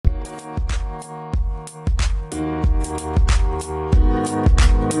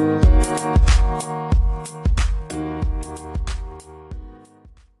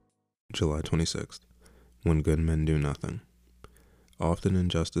July 26th. When good men do nothing. Often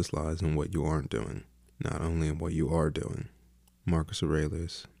injustice lies in what you aren't doing, not only in what you are doing. Marcus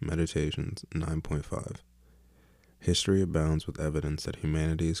Aurelius, Meditations 9.5. History abounds with evidence that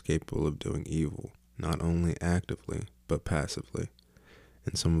humanity is capable of doing evil, not only actively, but passively.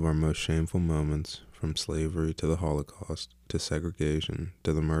 In some of our most shameful moments, from slavery to the Holocaust, to segregation,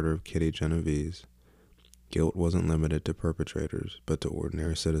 to the murder of Kitty Genovese, guilt wasn't limited to perpetrators, but to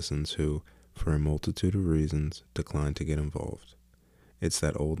ordinary citizens who, for a multitude of reasons, declined to get involved. It's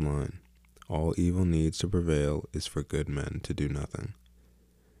that old line, all evil needs to prevail is for good men to do nothing.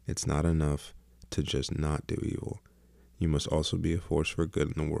 It's not enough to just not do evil. You must also be a force for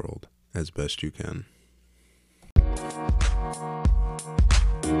good in the world, as best you can.